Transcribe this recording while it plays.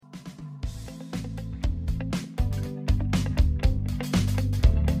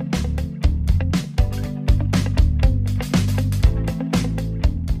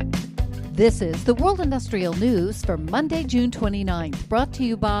This is the World Industrial News for Monday, June 29th, brought to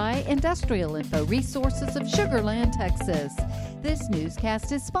you by Industrial Info Resources of Sugar Land, Texas. This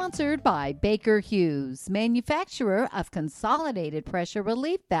newscast is sponsored by Baker Hughes, manufacturer of consolidated pressure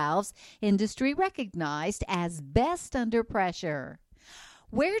relief valves, industry recognized as best under pressure.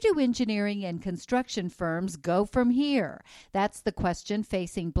 Where do engineering and construction firms go from here? That's the question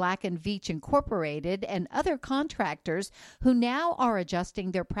facing Black & Veatch Incorporated and other contractors who now are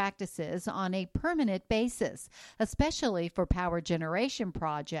adjusting their practices on a permanent basis, especially for power generation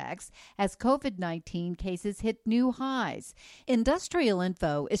projects as COVID-19 cases hit new highs. Industrial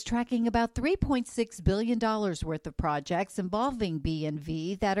Info is tracking about $3.6 billion worth of projects involving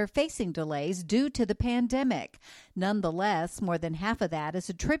B&V that are facing delays due to the pandemic. Nonetheless, more than half of that is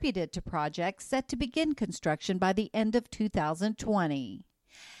attributed to projects set to begin construction by the end of 2020.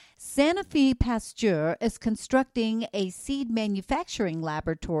 Sanofi Pasteur is constructing a seed manufacturing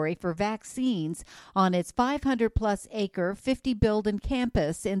laboratory for vaccines on its 500-plus acre 50-building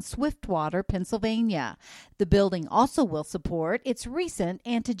campus in Swiftwater, Pennsylvania. The building also will support its recent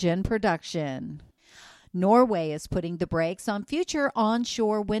antigen production. Norway is putting the brakes on future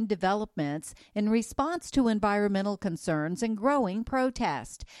onshore wind developments in response to environmental concerns and growing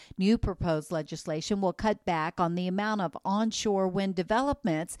protest. New proposed legislation will cut back on the amount of onshore wind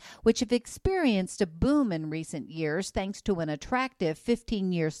developments, which have experienced a boom in recent years thanks to an attractive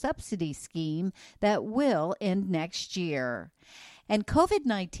 15-year subsidy scheme that will end next year. And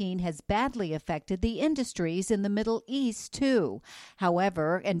COVID-19 has badly affected the industries in the Middle East, too.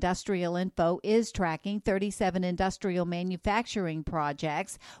 However, Industrial Info is tracking 37 industrial manufacturing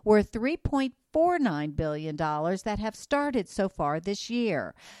projects worth $3.49 billion that have started so far this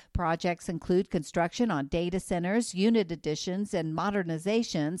year. Projects include construction on data centers, unit additions, and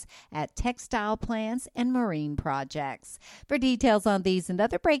modernizations at textile plants and marine projects. For details on these and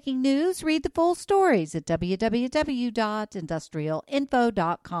other breaking news, read the full stories at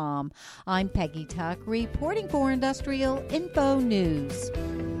www.industrialinfo.com. I'm Peggy Tuck, reporting for Industrial Info News.